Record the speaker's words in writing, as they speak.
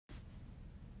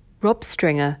Rob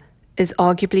Stringer is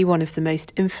arguably one of the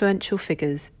most influential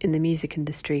figures in the music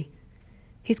industry.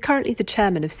 He's currently the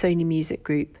chairman of Sony Music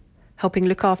Group, helping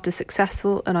look after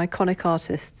successful and iconic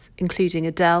artists including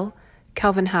Adele,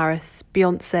 Calvin Harris,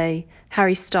 Beyoncé,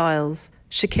 Harry Styles,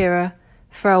 Shakira,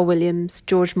 Pharrell Williams,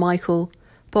 George Michael,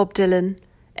 Bob Dylan,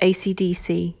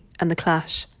 AC/DC, and The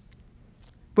Clash.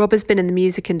 Rob has been in the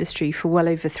music industry for well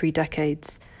over 3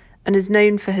 decades and is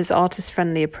known for his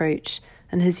artist-friendly approach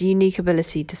and his unique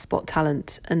ability to spot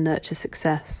talent and nurture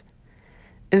success.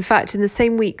 In fact, in the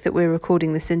same week that we're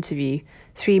recording this interview,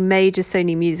 3 major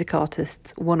Sony music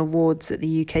artists won awards at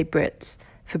the UK Brits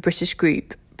for British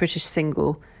Group, British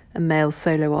Single, and Male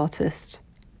Solo Artist.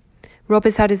 Rob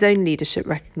has had his own leadership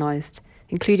recognised,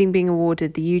 including being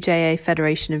awarded the UJA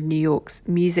Federation of New York's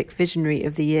Music Visionary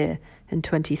of the Year in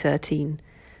 2013,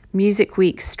 Music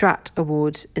Week's Strat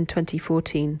Award in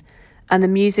 2014, and the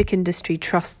Music Industry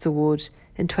Trusts Award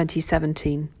in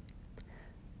 2017.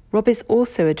 Rob is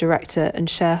also a director and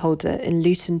shareholder in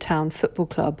Luton Town Football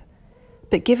Club,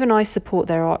 but given I support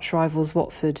their arch rivals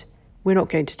Watford, we're not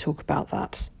going to talk about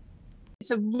that.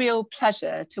 It's a real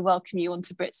pleasure to welcome you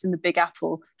onto Brits in the Big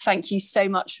Apple. Thank you so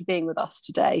much for being with us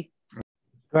today.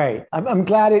 Great. I'm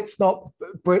glad it's not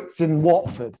Brits in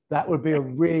Watford. That would be a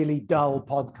really dull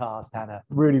podcast, Hannah.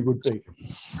 Really would be.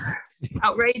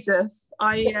 Outrageous.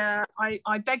 I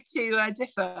beg to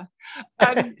differ.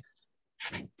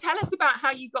 Tell us about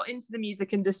how you got into the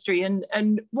music industry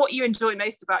and what you enjoy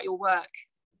most about your work.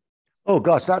 Oh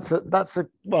gosh, that's a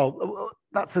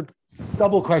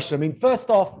double question. I mean, first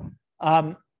off,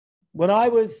 when I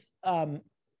was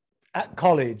at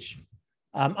college,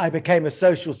 I became a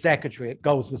social secretary at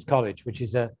Goldsmiths College, which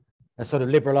is a sort of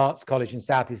liberal arts college in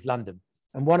Southeast London.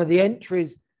 And one of the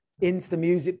entries into the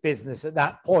music business at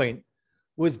that point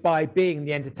was by being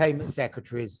the entertainment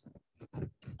secretaries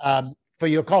for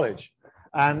your college.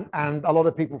 And a lot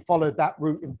of people followed that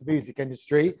route into the music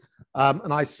industry.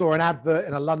 And I saw an advert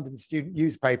in a London student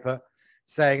newspaper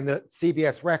saying that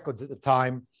CBS Records at the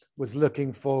time was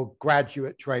looking for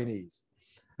graduate trainees.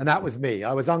 And that was me.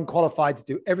 I was unqualified to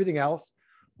do everything else,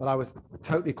 but I was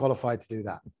totally qualified to do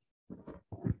that.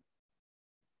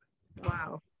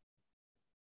 Wow.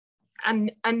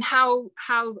 And how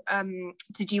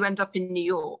did you end up in New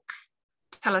York?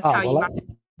 Tell us how you managed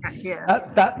to get here.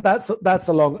 That's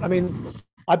a long. I mean,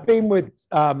 I've been with.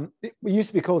 We used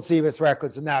to be called CBS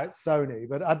Records, and now it's Sony.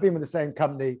 But I've been with the same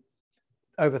company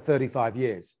over 35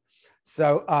 years.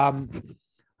 So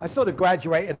I sort of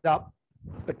graduated up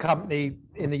the company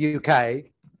in the UK,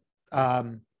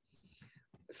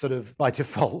 sort of by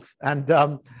default, and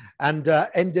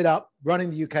ended up running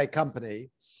the UK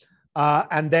company.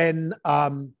 And then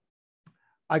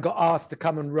I got asked to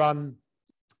come and run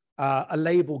a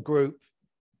label group,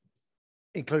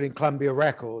 including Columbia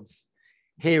Records,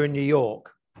 here in New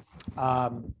York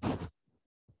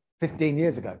 15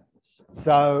 years ago.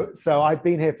 So I've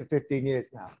been here for 15 years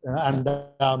now.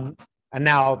 And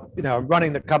now, I'm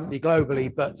running the company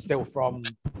globally, but still from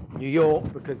New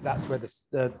York, because that's where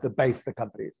the base of the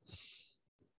company is.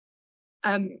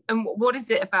 And what is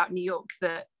it about New York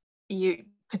that you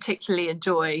particularly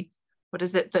enjoy? What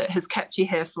is it that has kept you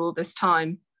here for all this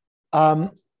time?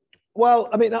 Well,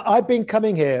 I mean, I've been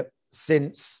coming here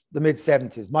since the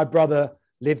mid-70s. My brother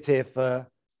lived here for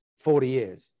 40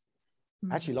 years.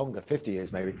 Actually longer, 50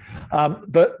 years maybe.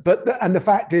 And the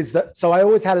fact is that, so I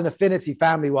always had an affinity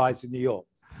family-wise in New York.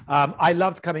 I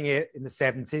loved coming here in the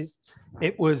 70s.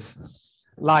 It was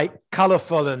like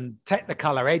colorful and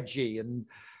technicolor, edgy, and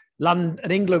London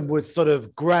and England was sort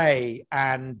of gray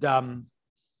and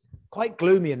quite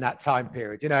gloomy in that time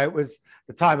period. It was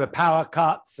the time of power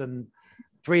cuts and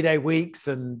 3-day weeks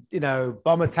and,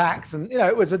 bomb attacks. And,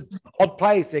 it was an odd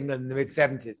place, England, in the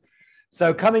mid-70s.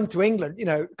 So coming to England,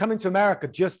 coming to America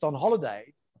just on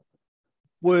holiday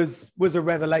was a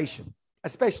revelation,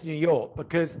 especially New York,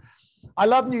 because I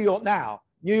love New York now.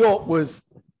 New York was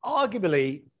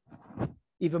arguably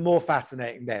even more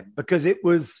fascinating then, because it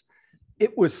was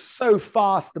so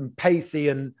fast and pacey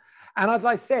and as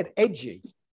I said, edgy.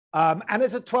 And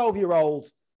as a 12-year-old,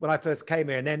 when I first came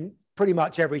here, and then pretty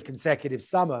much every consecutive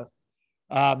summer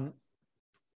for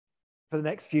the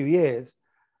next few years,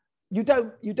 you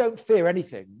don't fear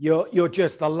anything. You're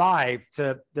just alive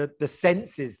to the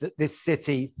senses that this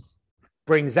city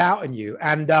brings out in you.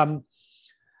 And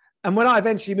when I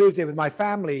eventually moved here with my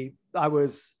family, I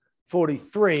was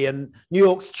 43, and New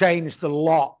York's changed a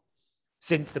lot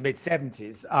since the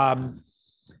mid-70s,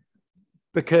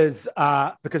 because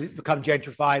it's become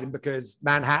gentrified and because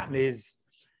Manhattan is,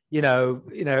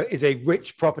 is a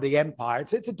rich property empire.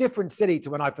 It's a different city to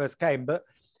when I first came, but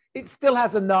it still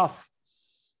has enough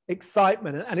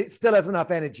excitement, and it still has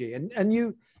enough energy. And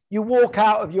you walk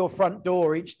out of your front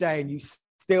door each day, and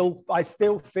I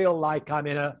still feel like I'm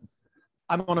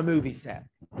on a movie set.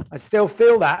 I still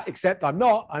feel that, except I'm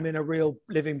not. I'm in a real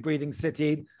living, breathing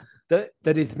city that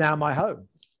is now my home.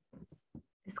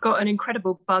 It's got an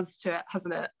incredible buzz to it,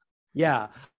 hasn't it? Yeah.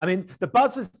 I mean, the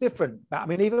buzz was different. I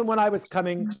mean, even when I was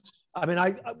coming, I mean,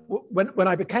 when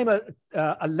I became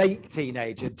a late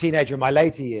teenager in my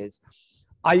later years,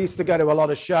 I used to go to a lot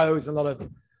of shows, a lot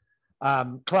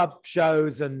of club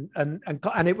shows, and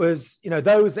it was, you know,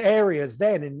 those areas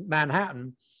then in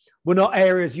Manhattan were not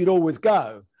areas you'd always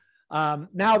go.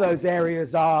 Now those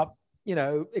areas are, you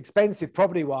know, expensive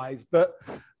property wise, but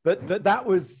that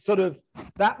was sort of,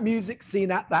 that music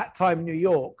scene at that time in New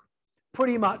York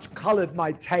pretty much colored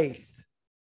my taste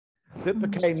that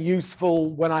became useful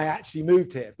when I actually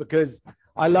moved here, because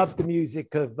I loved the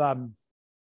music of the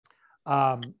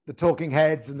Talking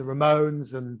Heads and the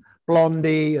Ramones and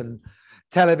Blondie and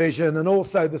Television, and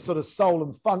also the sort of soul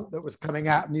and funk that was coming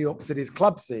out of New York City's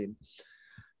club scene.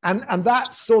 And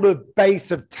that sort of base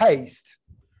of taste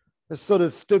has sort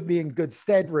of stood me in good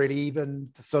stead, really, even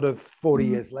sort of 40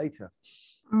 years later.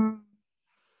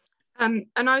 And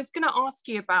I was going to ask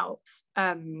you about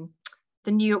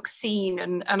the New York scene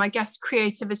and I guess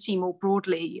creativity more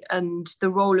broadly, and the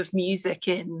role of music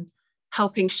in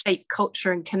helping shape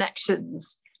culture and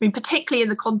connections. I mean, particularly in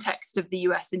the context of the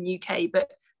US and UK,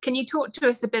 but can you talk to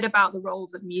us a bit about the role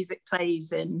that music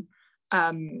plays in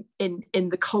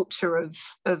the culture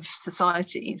of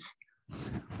societies?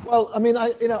 Well, I mean,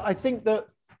 I think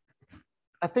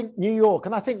New York,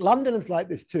 and I think London is like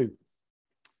this too.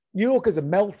 New York is a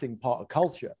melting pot of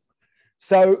culture.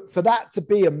 So for that to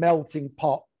be a melting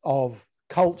pot of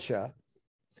culture,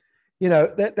 you know,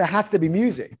 there has to be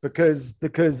music, because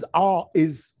art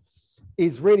is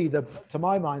really to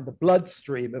my mind, the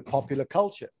bloodstream of popular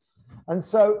culture. And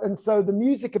so the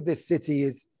music of this city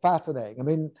is fascinating. I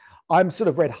mean, I'm sort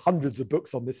of read hundreds of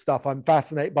books on this stuff. I'm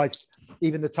fascinated by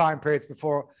even the time periods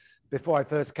before I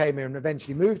first came here and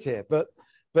eventually moved here. But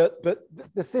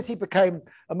the city became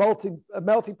a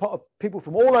melting pot of people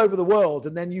from all over the world,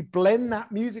 and then you blend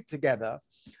that music together,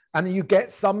 and you get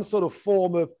some sort of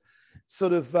form of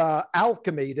sort of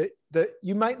alchemy that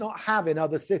you might not have in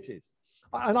other cities.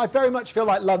 And I very much feel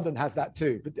like London has that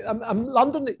too. But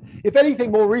London, if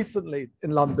anything, more recently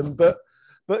in London, but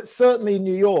certainly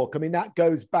New York. I mean, that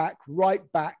goes right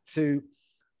back to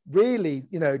really,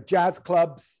 you know, jazz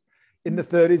clubs in the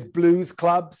 30s, blues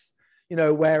clubs, you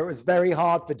know, where it was very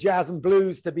hard for jazz and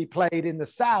blues to be played in the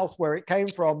South, where it came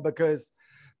from, because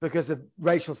of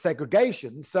racial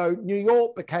segregation. So New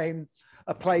York became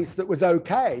a place that was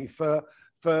okay for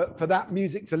that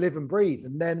music to live and breathe.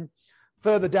 And then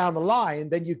further down the line,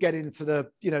 then you get into the,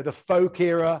 you know, the folk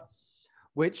era,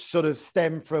 which sort of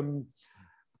stemmed from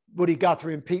Woody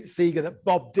Guthrie and Pete Seeger, that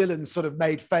Bob Dylan sort of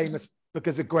made famous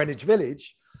because of Greenwich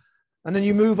Village. And then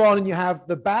you move on and you have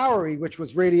the Bowery, which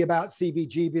was really about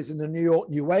CBGBs and the New York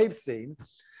New Wave scene,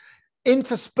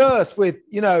 interspersed with,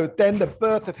 you know, then the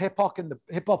birth of hip hop in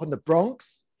the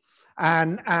Bronx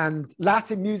and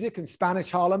Latin music and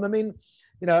Spanish Harlem. I mean,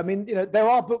 there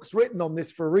are books written on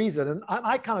this for a reason. And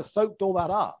I kind of soaked all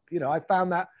that up. You know, I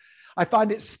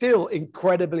find it still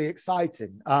incredibly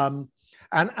exciting. And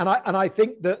I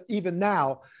think that even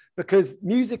now, because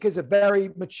music is a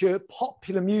very mature,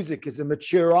 popular music is a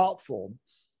mature art form.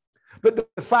 But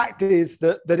the fact is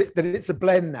that it's a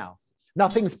blend now.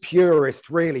 Nothing's purist,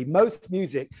 really. Most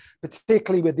music,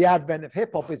 particularly with the advent of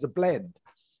hip hop, is a blend.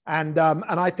 And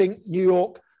I think New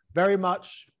York very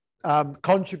much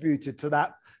contributed to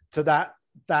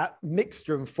that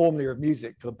mixture and formula of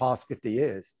music for the past 50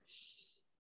 years.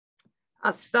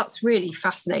 That's really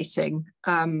fascinating,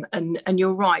 and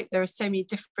you're right. There are so many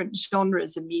different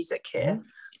genres of music here,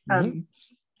 and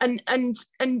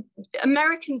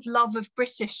Americans' love of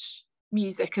British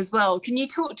music as well. Can you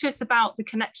talk to us about the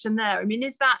connection there? I mean,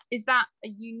 is that a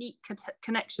unique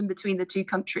connection between the two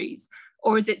countries,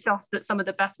 or is it just that some of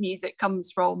the best music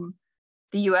comes from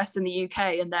the US and the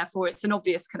UK, and therefore it's an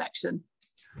obvious connection?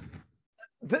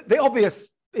 The obvious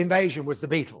invasion was the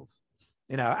Beatles.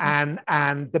 You know,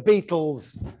 and the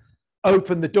Beatles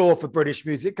opened the door for British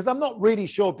music, because I'm not really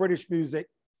sure British music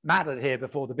mattered here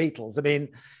before the Beatles. I mean,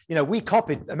 you know, we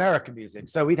copied American music.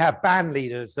 So we'd have band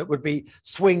leaders that would be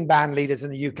swing band leaders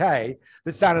in the UK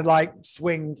that sounded like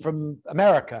swing from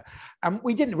America. And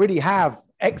we didn't really have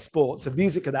exports of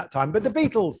music at that time, but the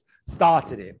Beatles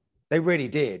started it. They really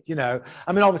did, you know.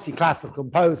 I mean, obviously classical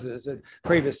composers in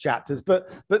previous chapters,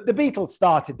 but the Beatles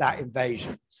started that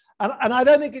invasion. And I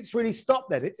don't think it's really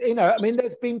stopped then. It's, you know, I mean,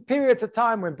 there's been periods of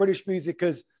time when British music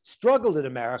has struggled in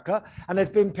America, and there's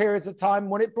been periods of time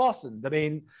when it blossomed. I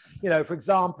mean, you know, for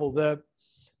example, the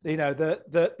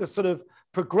sort of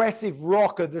progressive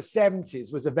rock of the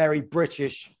 70s was a very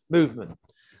British movement,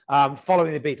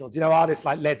 following the Beatles. You know, artists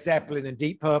like Led Zeppelin and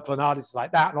Deep Purple and artists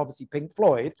like that, and obviously Pink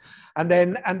Floyd. And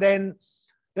then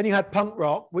you had punk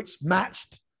rock, which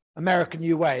matched American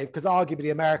New Wave, because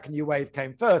arguably American New Wave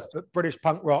came first, but British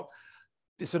punk rock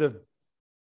sort of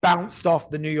bounced off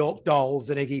the New York Dolls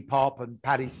and Iggy Pop and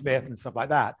Patti Smith and stuff like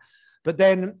that. But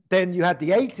then you had the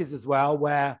 80s as well,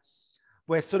 where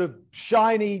sort of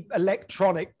shiny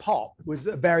electronic pop was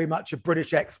very much a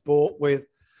British export, with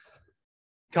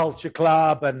Culture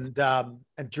Club and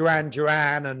Duran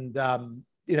Duran and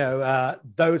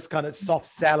those kind of Soft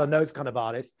Cell and those kind of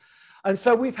artists. And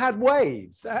so we've had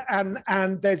waves,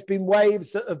 and there's been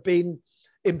waves that have been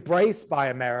embraced by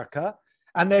America,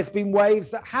 and there's been waves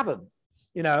that haven't,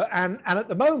 you know, and at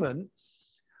the moment,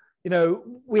 you know,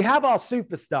 we have our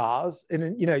superstars,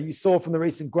 and, you know, you saw from the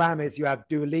recent Grammys, you have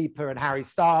Dua Lipa and Harry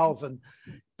Styles, and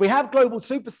we have global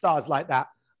superstars like that.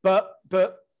 But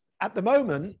at the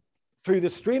moment, through the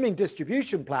streaming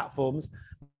distribution platforms,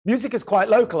 music is quite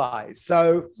localized.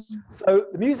 So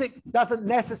the music doesn't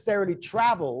necessarily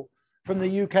travel from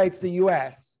the UK to the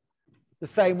US the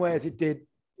same way as it did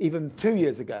even 2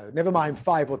 years ago, never mind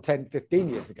 5 or 10, 15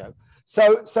 years ago.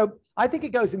 So I think it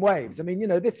goes in waves. I mean, you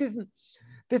know, this isn't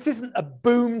a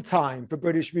boom time for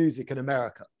British music in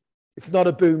America. It's not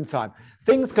a boom time.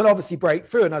 Things can obviously break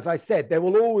through. And as I said, there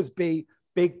will always be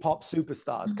big pop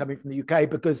superstars coming from the UK,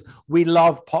 because we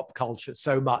love pop culture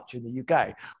so much in the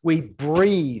UK. We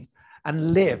breathe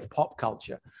and live pop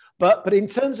culture. But in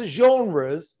terms of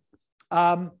genres,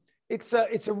 it's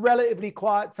a relatively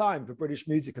quiet time for British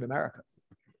music in America.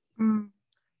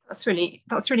 That's really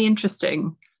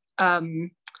interesting.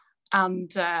 And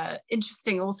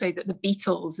interesting also that the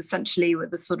Beatles essentially were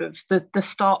the sort of the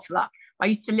start for that. I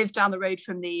used to live down the road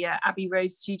from the Abbey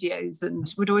Road studios,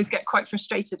 and would always get quite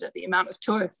frustrated at the amount of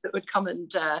tourists that would come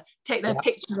and take their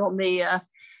pictures on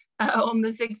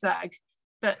the zigzag.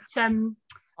 But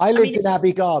I lived in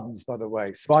Abbey Gardens, by the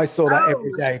way, so I saw that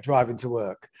every day driving to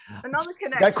work. Another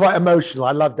connection. Get quite emotional.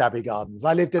 I loved Abbey Gardens.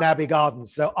 I lived in Abbey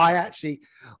Gardens, so I actually,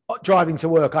 driving to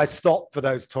work, I stopped for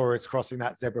those tourists crossing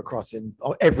that zebra crossing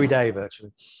every day,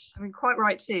 virtually. I mean, quite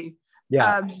right too.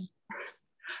 Yeah.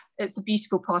 It's a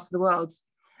beautiful part of the world.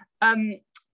 I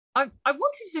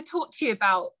wanted to talk to you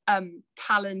about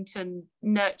talent and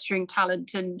nurturing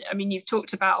talent. And I mean, you've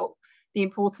talked about the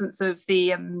importance of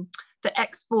the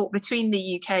export between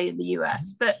the UK and the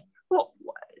US. But what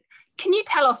can you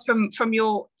tell us from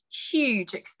your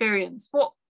huge experience,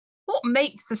 what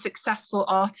makes a successful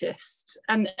artist?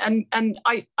 And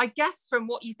I guess from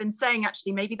what you've been saying,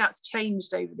 actually, maybe that's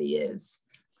changed over the years.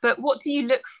 But what do you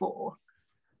look for?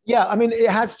 Yeah, I mean, it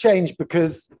has changed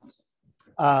because,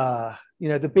 you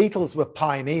know, the Beatles were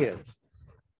pioneers.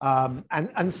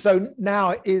 And so now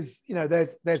it is, you know,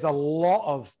 there's a lot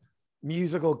of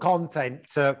musical content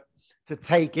to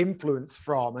take influence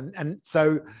from. And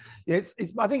so it's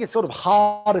I think it's sort of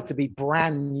harder to be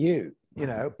brand new, you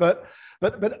know, but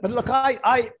look,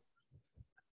 I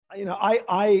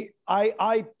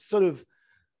sort of,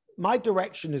 my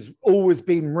direction has always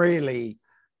been really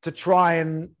to try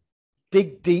and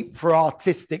dig deep for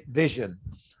artistic vision.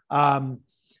 And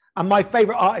my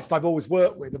favorite artists I've always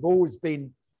worked with have always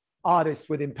been artists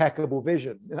with impeccable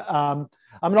vision. I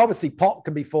mean, obviously pop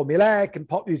can be formulaic, and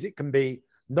pop music can be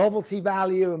novelty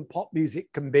value, and pop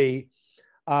music can be,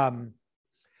 can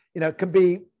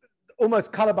be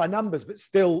almost color by numbers, but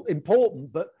still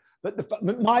important. But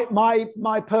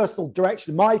my personal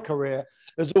direction, my career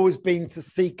has always been to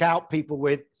seek out people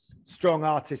with strong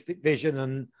artistic vision,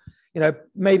 and, you know,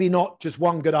 maybe not just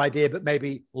one good idea, but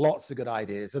maybe lots of good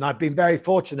ideas. And I've been very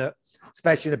fortunate,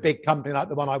 especially in a big company like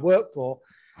the one I work for,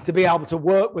 to be able to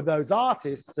work with those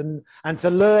artists and to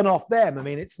learn off them. I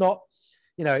mean, it's not,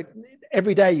 you know,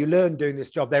 every day you learn doing this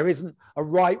job. There isn't a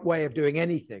right way of doing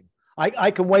anything.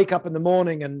 I can wake up in the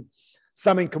morning and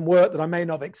something can work that I may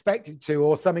not have expected to,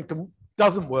 or something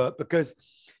doesn't work, because,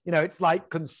 you know, it's like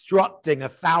constructing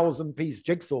 1,000-piece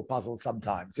jigsaw puzzle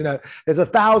sometimes. You know, there's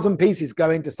 1,000 pieces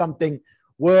going to something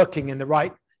working in the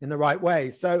right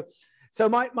way. So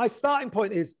my starting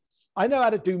point is, I know how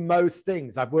to do most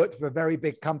things. I've worked for a very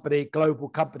big company, global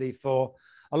company, for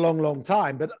a long, long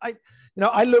time. But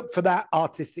I look for that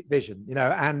artistic vision, you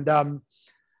know,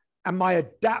 and my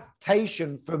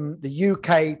adaptation from the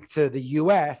UK to the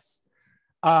US,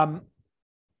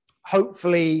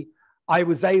 hopefully I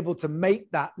was able to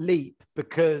make that leap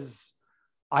because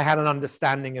I had an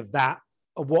understanding of that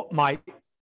what might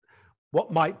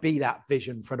be that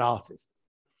vision for an artist.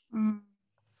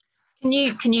 Can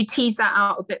you tease that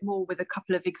out a bit more with a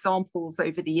couple of examples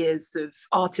over the years of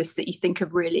artists that you think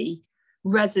have really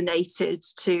resonated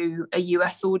to a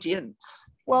US audience?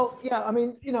 Well, yeah, I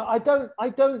mean, you know, I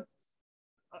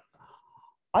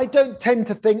don't tend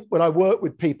to think when I work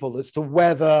with people as to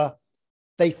whether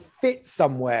they fit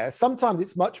somewhere. Sometimes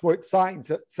it's much more exciting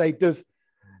to say, do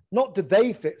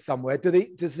they fit somewhere?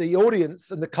 Does the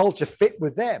audience and the culture fit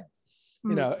with them?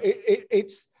 You know,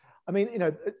 it's, I mean, you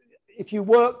know, if you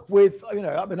work with, you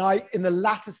know, I mean, in the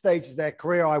latter stages of their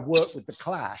career, I worked with The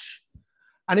Clash.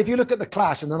 And if you look at The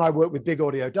Clash, and then I worked with Big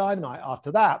Audio Dynamite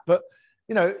after that, but,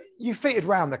 you know, you fitted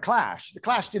around The Clash. The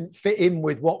Clash didn't fit in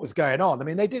with what was going on. I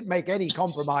mean, they didn't make any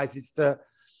compromises to,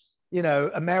 you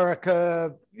know,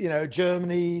 America, you know,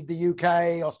 Germany, the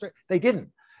UK, Australia. They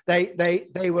didn't.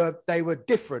 They were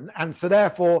different. And so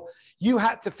therefore, you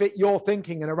had to fit your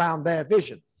thinking and around their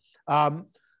vision.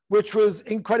 Which was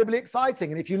incredibly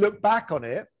exciting. And if you look back on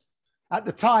it, at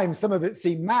the time, some of it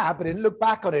seemed mad, but look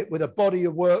back on it with a body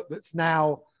of work that's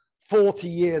now 40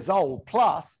 years old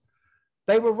plus,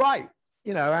 they were right,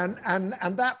 you know,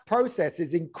 and that process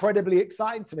is incredibly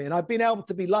exciting to me. And I've been able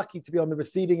to be lucky to be on the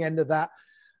receiving end of that,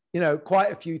 you know,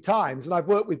 quite a few times. And I've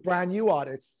worked with brand new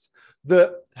artists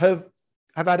that have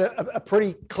had a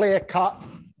pretty clear-cut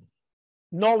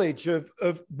knowledge of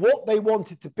what they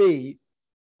wanted to be.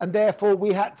 And therefore,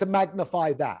 we had to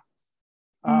magnify that.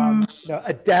 You know,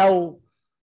 Adele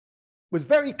was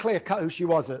very clear cut who she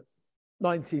was at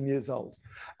 19 years old,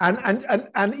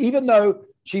 and even though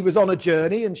she was on a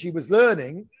journey and she was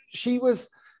learning, she was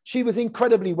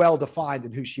incredibly well defined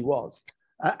in who she was,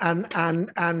 and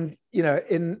you know,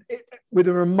 with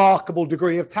a remarkable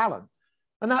degree of talent.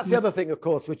 And that's the other thing, of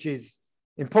course, which is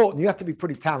important. You have to be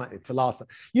pretty talented to last.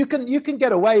 You can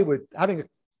get away with having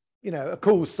a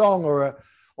cool song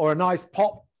or a nice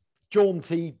pop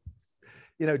jaunty,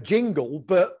 you know, jingle,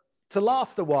 but to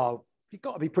last a while, you've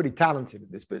got to be pretty talented in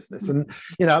this business. And,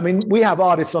 you know, I mean, we have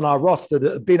artists on our roster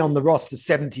that have been on the roster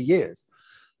 70 years,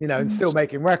 you know, and still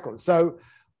making records. So,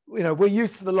 you know, we're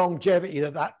used to the longevity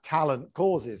that talent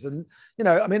causes. And, you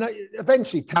know, I mean,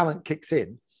 eventually talent kicks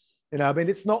in, you know, I mean,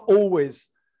 it's not always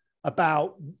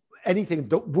about anything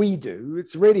that we do.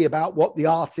 It's really about what the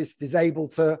artist is able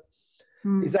to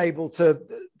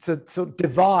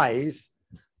devise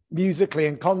musically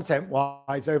and content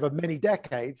wise over many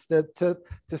decades to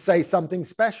say something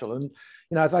special. And,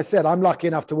 you know, as I said, I'm lucky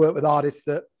enough to work with artists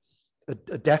that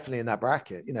are definitely in that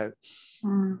bracket, you know.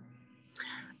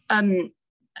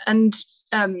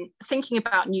 Thinking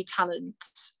about new talent,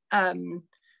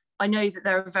 I know that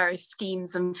there are various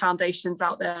schemes and foundations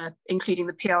out there, including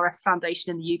the PRS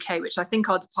Foundation in the UK, which I think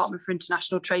our Department for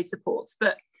International Trade supports.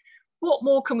 But what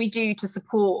more can we do to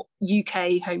support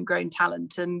UK homegrown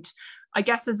talent? And I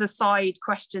guess as a side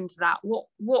question to that,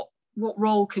 what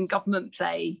role can government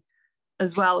play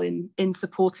as well in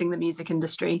supporting the music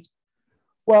industry?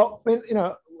 Well, I mean, you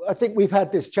know, I think we've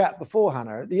had this chat before,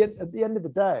 Hannah. At the end of the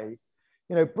day,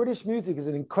 you know, British music is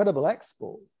an incredible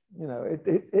export. You know,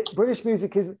 British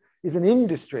music is an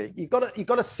industry. You've got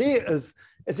to see it as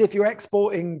if you're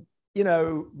exporting, you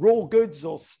know, raw goods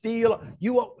or steel.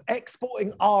 You are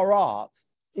exporting our art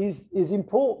is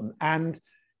important. And,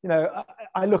 you know,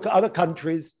 I look at other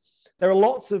countries, there are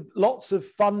lots of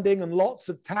funding and lots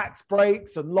of tax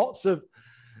breaks and lots of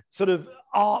sort of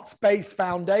arts-based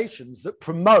foundations that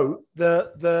promote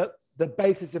the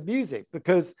basis of music,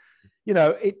 because, you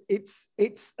know, it's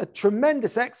a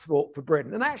tremendous export for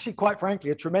Britain, and actually, quite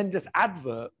frankly, a tremendous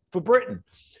advert for Britain.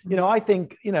 You know, I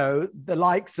think, you know, the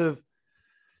likes of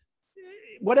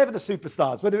whatever the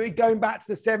superstars, whether it's going back to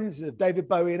the 70s of David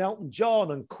Bowie and Elton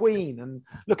John and Queen, and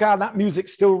look how that music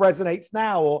still resonates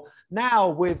now, or now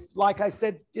with, like I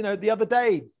said, you know, the other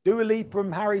day, Dua Lipa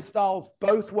and Harry Styles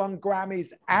both won Grammys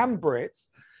and Brits.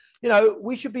 You know,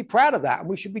 we should be proud of that, and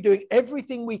we should be doing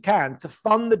everything we can to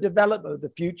fund the development of the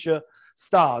future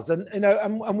stars. And, you know,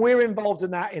 and we're involved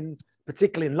in that,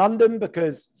 particularly in London,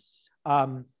 because,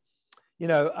 you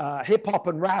know, hip hop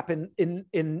and rap in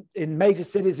major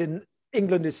cities in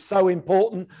England is so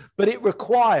important, but it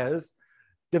requires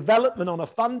development on a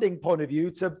funding point of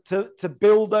view to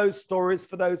build those stories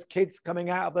for those kids coming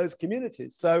out of those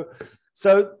communities. So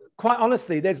quite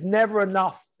honestly, there's never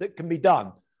enough that can be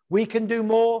done. We can do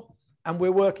more, and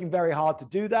we're working very hard to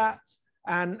do that.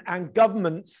 And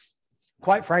governments,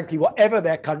 quite frankly, whatever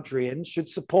their country in, should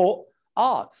support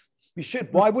arts. You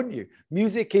should. Why wouldn't you?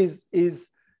 Music is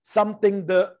something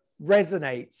that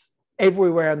resonates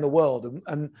everywhere in the world,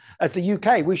 and as the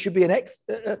UK, we should be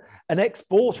an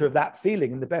exporter of that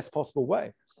feeling in the best possible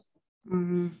way.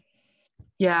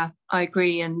 Yeah, I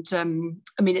agree. And I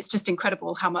mean, it's just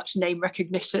incredible how much name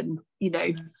recognition,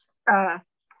 your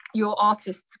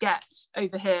artists get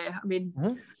over here. I mean,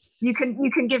 you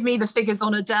can give me the figures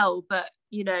on Adele, but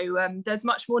there's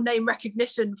much more name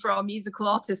recognition for our musical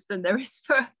artists than there is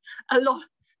for a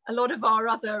lot of our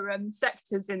other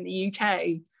sectors in the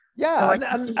UK. Yeah, so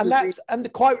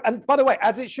and by the way,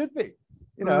 as it should be.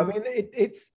 I mean,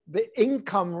 it's the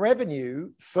income revenue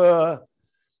for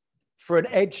an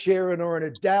Ed Sheeran or an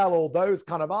Adele or those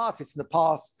kind of artists in the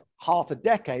past half a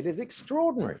decade is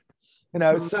extraordinary.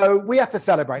 So we have to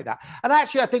celebrate that. And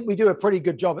actually, I think we do a pretty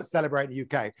good job at celebrating the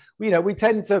UK. We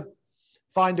tend to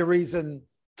find a reason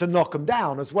to knock them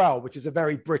down as well, which is a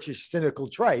very British cynical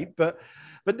trait. But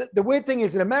the weird thing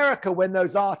is, in America, when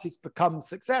those artists become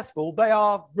successful, they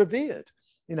are revered,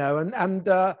 and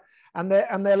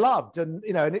they're loved. And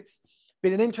it's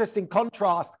been an interesting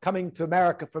contrast coming to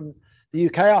America from the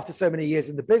UK after so many years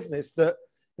in the business that,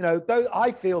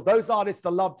 I feel those artists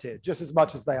are loved here just as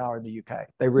much as they are in the UK.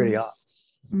 They really are.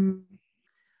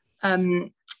 I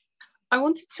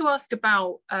wanted to ask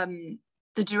about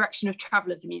the direction of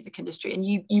travel of the music industry. And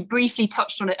you briefly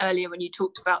touched on it earlier when you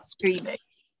talked about streaming.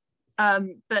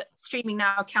 But streaming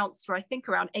now accounts for, I think,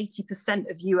 around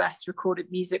 80% of US recorded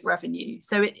music revenue.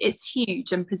 So it's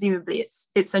huge, and presumably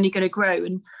it's only going to grow.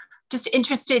 And just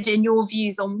interested in your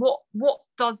views on what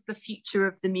does the future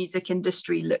of the music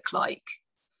industry look like?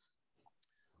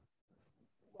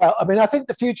 Well, I mean, I think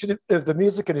the future of the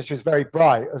music industry is very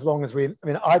bright as long as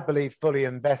I believe fully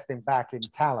investing back in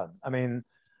talent. I mean,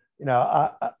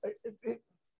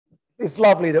 it's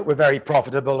lovely that we're very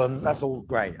profitable and that's all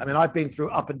great. I mean, I've been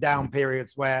through up and down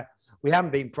periods where we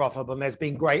haven't been profitable and there's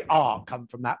been great art come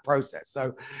from that process.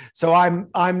 So I'm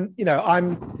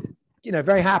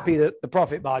very happy that the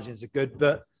profit margins are good,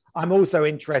 but I'm also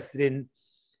interested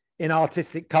in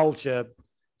artistic culture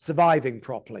surviving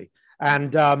properly.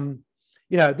 And,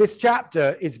 this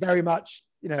chapter is very much,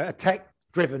 a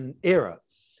tech-driven era.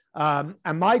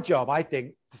 And my job, I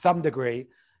think, to some degree,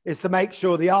 is to make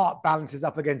sure the art balances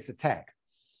up against the tech.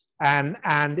 And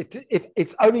if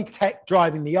it's only tech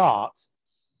driving the art,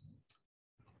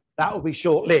 that will be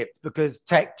short-lived because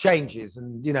tech changes.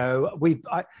 And,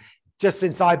 just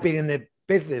since I've been in the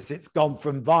business, it's gone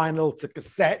from vinyl to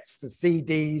cassettes to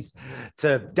CDs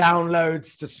to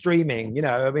downloads to streaming.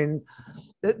 I mean,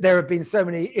 there have been so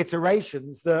many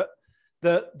iterations that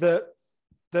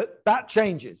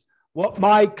changes. What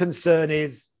my concern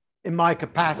is, in my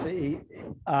capacity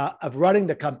of running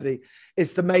the company,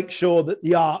 is to make sure that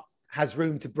the art has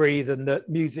room to breathe and that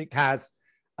music has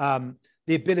the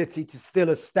ability to still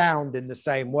astound in the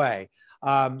same way.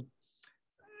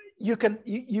 You can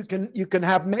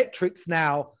have metrics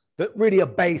now that really are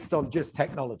based on just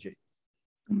technology.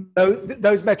 So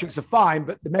those metrics are fine,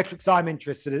 but the metrics I'm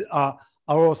interested in are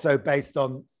also based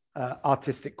on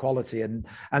artistic quality, and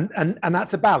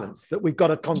that's a balance that we've got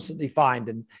to constantly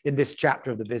find in this chapter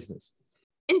of the business.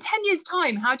 In 10 years'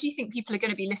 time, how do you think people are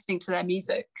going to be listening to their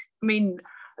music? I mean,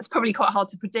 it's probably quite hard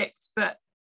to predict, but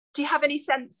do you have any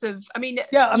sense of? I mean,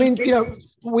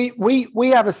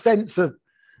 we have a sense of.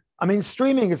 I mean,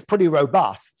 streaming is pretty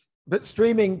robust, but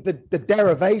streaming, the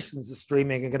derivations of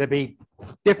streaming are going to be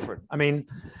different. I mean,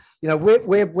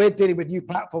 we're dealing with new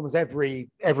platforms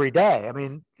every day. I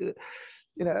mean,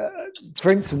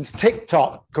 for instance,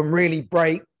 TikTok can really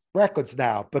break records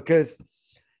now because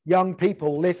young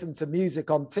people listen to music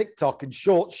on TikTok in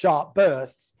short, sharp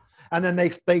bursts, and then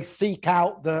they seek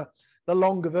out the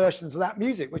longer versions of that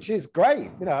music, which is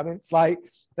great. I mean, it's like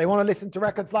they want to listen to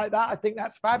records like that. I think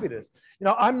that's fabulous.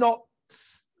 I'm not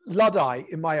Luddite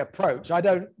in my approach. I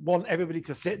don't want everybody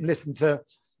to sit and listen to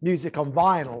music on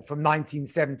vinyl from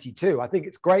 1972. I think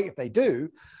it's great if they do,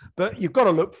 but you've got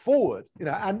to look forward,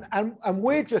 and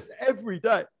we're just every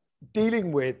day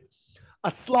dealing with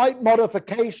a slight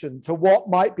modification to what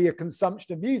might be a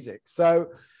consumption of music. So,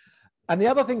 and the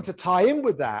other thing to tie in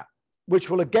with that, which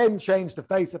will again change the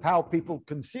face of how people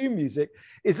consume music,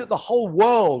 is that the whole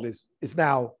world is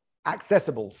now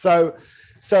accessible. So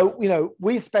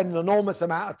we spend an enormous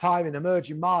amount of time in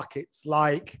emerging markets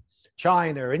like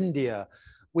China, India.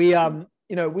 We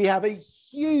have a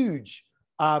huge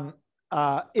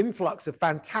influx of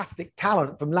fantastic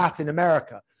talent from Latin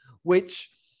America, which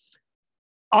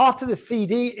after the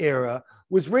CD era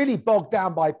was really bogged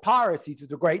down by piracy to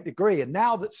a great degree. And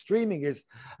now that streaming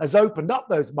has opened up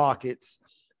those markets,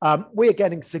 we're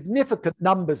getting significant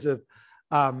numbers of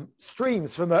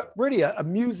streams from a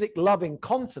music-loving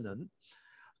continent.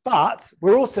 But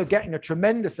we're also getting a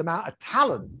tremendous amount of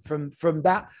talent from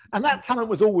that. And that talent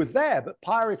was always there, but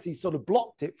piracy sort of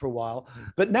blocked it for a while.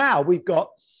 But now we've got,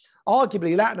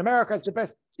 arguably, Latin America has the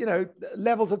best you know,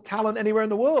 levels of talent anywhere in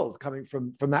the world coming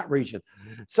from that region.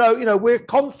 So, you know, we're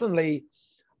constantly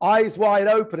eyes wide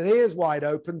open and ears wide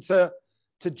open to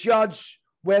judge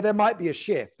where there might be a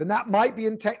shift. And that might be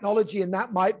in technology, and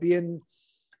that might be in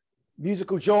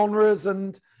musical genres.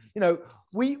 And, you know,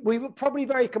 we were probably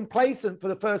very complacent for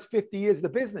the first 50 years of the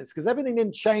business because everything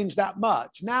didn't change that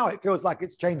much. Now it feels like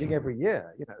it's changing every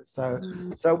year, you know.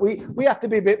 So we have to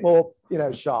be a bit more, you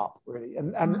know, sharp, really.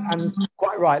 And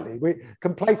quite rightly,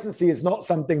 complacency is not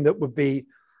something that would be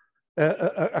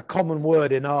a common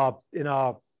word in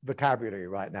our vocabulary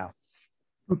right now.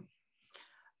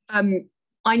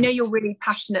 I know you're really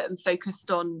passionate and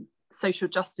focused on social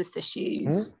justice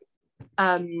issues.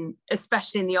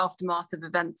 Especially in the aftermath of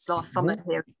events last summer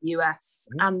here in the US.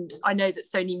 And I know that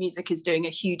Sony Music is doing a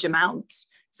huge amount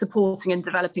supporting and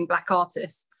developing Black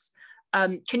artists.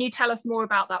 Can you tell us more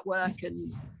about that work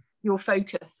and your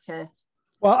focus here?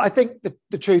 Well, I think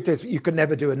the truth is you can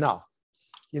never do enough.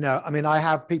 You know, I mean, I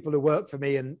have people who work for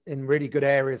me in really good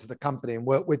areas of the company and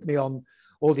work with me on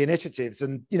all the initiatives.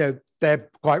 And, you know, they're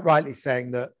quite rightly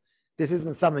saying that this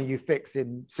isn't something you fix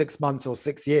in 6 months or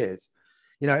 6 years.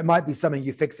 You know, it might be something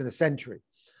you fix in a century.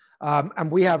 And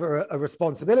we have a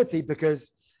responsibility because,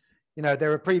 you know,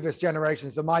 there are previous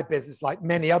generations of my business, like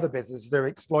many other businesses, that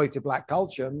exploited Black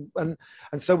culture. And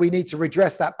so we need to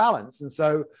redress that balance. And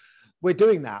so we're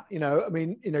doing that. You know, I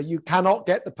mean, you know, you cannot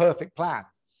get the perfect plan.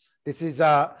 This is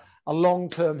a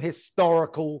long-term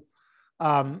historical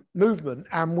movement,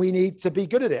 and we need to be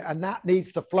good at it. And that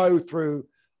needs to flow through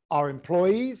our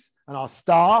employees and our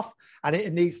staff, and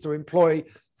it needs to employ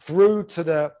through to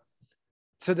the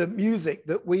music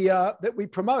that we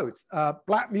promote.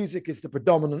 Black music is the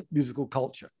predominant musical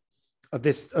culture of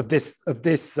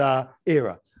this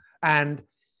era, and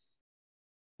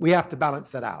we have to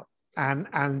balance that out.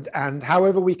 And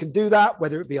however we can do that,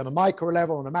 whether it be on a micro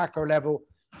level, on a macro level,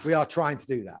 we are trying to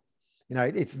do that. You know,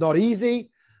 it's not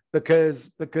easy because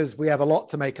we have a lot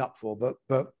to make up for,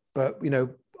 but you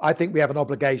know, I think we have an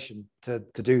obligation to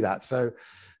do that. So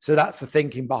that's the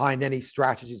thinking behind any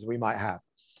strategies we might have.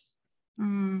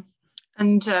 And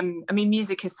I mean,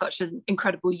 music is such an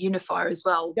incredible unifier as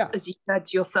well, as you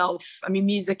said yourself. I mean,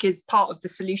 music is part of the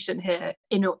solution here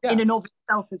in and of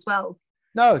itself as well.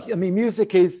 No, I mean,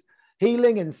 music is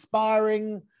healing,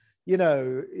 inspiring. You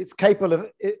know, it's capable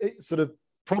of sort of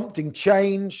prompting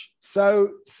change.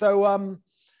 So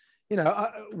you know,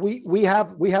 we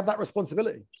have that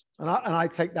responsibility, and I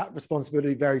take that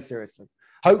responsibility very seriously.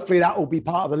 Hopefully that will be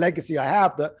part of the legacy I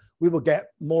have, that we will get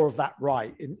more of that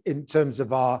right in terms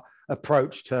of our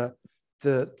approach to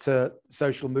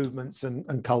social movements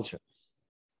and culture.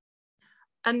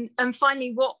 And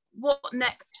finally, what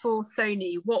next for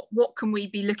Sony? What can we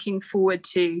be looking forward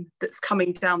to that's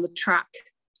coming down the track?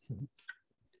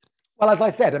 Well, as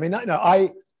I said, I mean,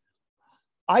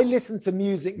 I listen to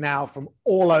music now from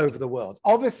all over the world.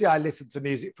 Obviously, I listen to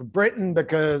music from Britain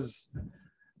because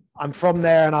I'm from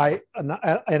there, and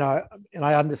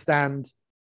I understand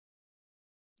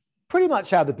pretty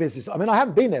much how the business. I mean, I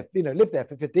haven't been there, you know, lived there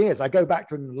for 15 years. I go back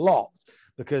to England a lot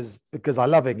because I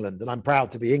love England and I'm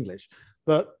proud to be English.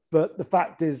 But the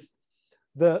fact is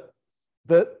that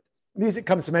music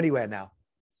comes from anywhere now,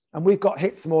 and we've got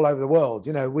hits from all over the world.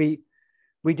 You know, we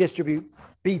distribute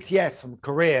BTS from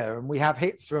Korea, and we have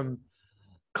hits from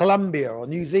Colombia or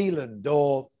New Zealand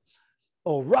or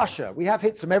Russia. We have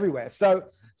hits from everywhere. So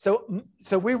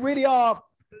we really are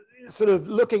sort of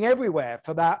looking everywhere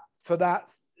for that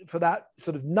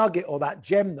sort of nugget or that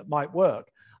gem that might work.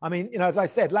 I mean, you know, as I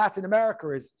said, Latin America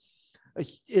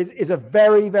is a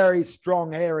very, very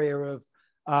strong area of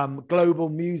global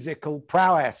musical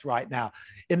prowess right now.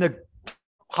 In the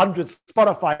 100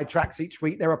 Spotify tracks each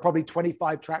week, there are probably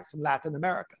 25 tracks from Latin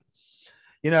America,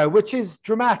 you know, which is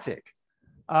dramatic.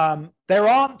 There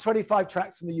aren't 25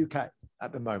 tracks from the UK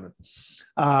at the moment.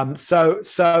 So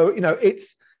you know,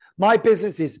 my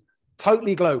business is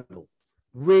totally global,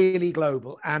 really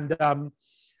global, and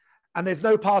there's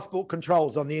no passport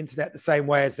controls on the internet the same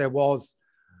way as there was,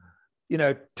 you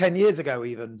know, 10 years ago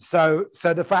even. So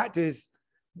the fact is,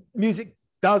 music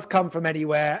does come from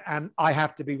anywhere, and I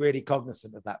have to be really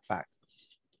cognizant of that fact.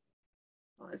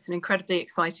 Well, it's an incredibly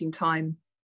exciting time.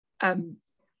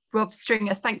 Rob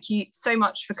Stringer, thank you so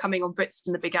much for coming on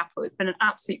Brixton the Big Apple. It's been an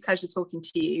absolute pleasure talking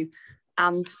to you.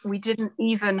 And we didn't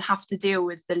even have to deal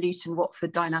with the Luton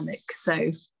Watford dynamic.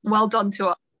 So well done to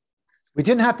us. We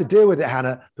didn't have to deal with it,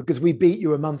 Hannah, because we beat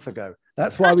you a month ago.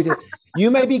 That's why we did.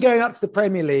 You may be going up to the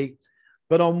Premier League,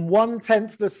 but on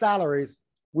 1/10 the salaries,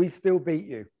 we still beat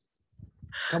you.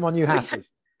 Come on, you Hatters.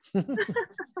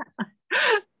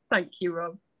 Thank you,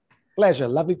 Rob. Pleasure.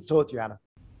 Lovely to talk to you, Hannah.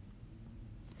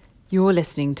 You're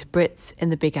listening to Brits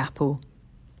in the Big Apple,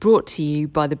 brought to you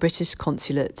by the British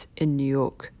Consulate in New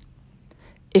York.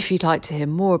 If you'd like to hear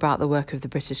more about the work of the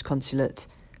British Consulate,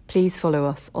 please follow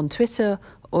us on Twitter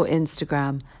or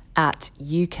Instagram at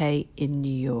UK in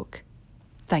New York.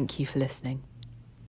 Thank you for listening.